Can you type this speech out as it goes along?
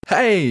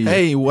Hey.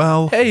 Hey,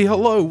 well. Hey,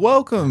 hello,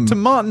 welcome to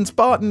Martin's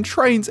Barton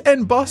Trains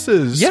and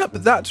Buses. Yep,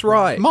 that's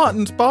right.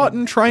 Martin's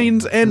Barton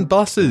Trains and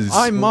Buses.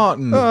 I'm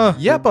Martin.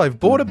 Yep, I've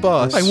bought a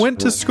bus. I went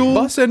to school,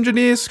 bus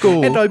engineer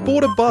school, and I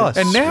bought a bus.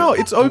 And now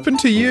it's open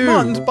to you.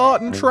 Martin's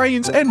Barton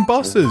Trains and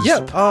Buses.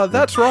 Yep,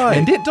 that's right.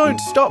 And it don't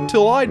stop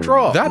till I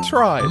drop. That's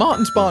right.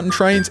 Martin's Barton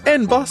Trains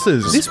and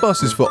Buses. This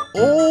bus is for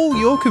all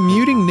your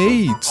commuting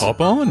needs.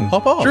 Hop on.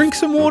 Hop off. Drink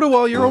some water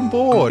while you're on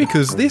board,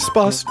 because this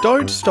bus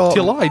don't stop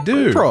till I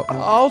do. Drop.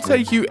 I'll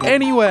take you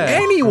anywhere.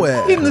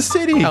 Anywhere. In the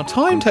city. Our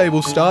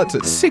timetable starts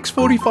at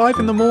 6:45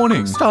 in the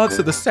morning. Starts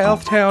at the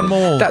Southtown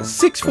Mall. That's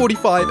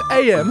 6:45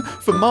 a.m.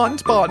 for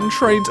Martin's Barton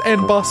Trains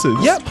and Buses.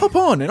 Yep, hop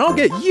on and I'll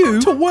get you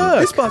to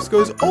work. This bus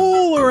goes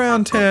all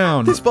around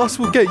town. This bus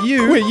will get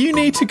you where you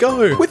need to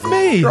go. With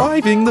me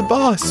driving the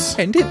bus.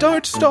 And it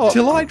don't stop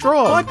till I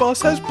drop. My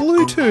bus has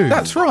Bluetooth.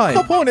 That's right.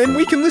 Hop on and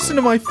we can listen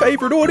to my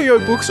favorite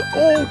audiobooks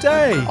all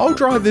day. I'll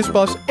drive this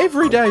bus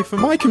every day for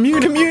my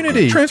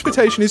community.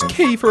 Transportation is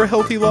key for a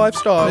healthy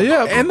lifestyle.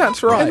 Yeah, and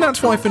that's right. And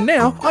that's why for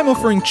now, I'm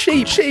offering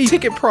cheap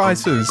ticket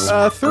prices.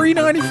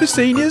 $3.90 for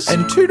seniors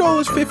and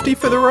 $2.50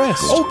 for the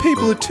rest. Old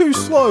people are too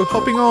slow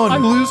hopping on. I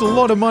lose a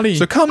lot of money.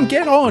 So come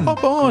get on.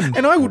 Hop on.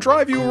 And I will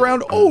drive you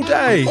around all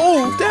day.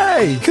 All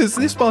day. Because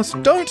this bus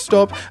don't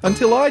stop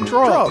until I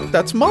drop.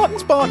 That's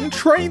Martin's Barton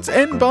Trains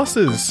and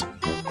Buses.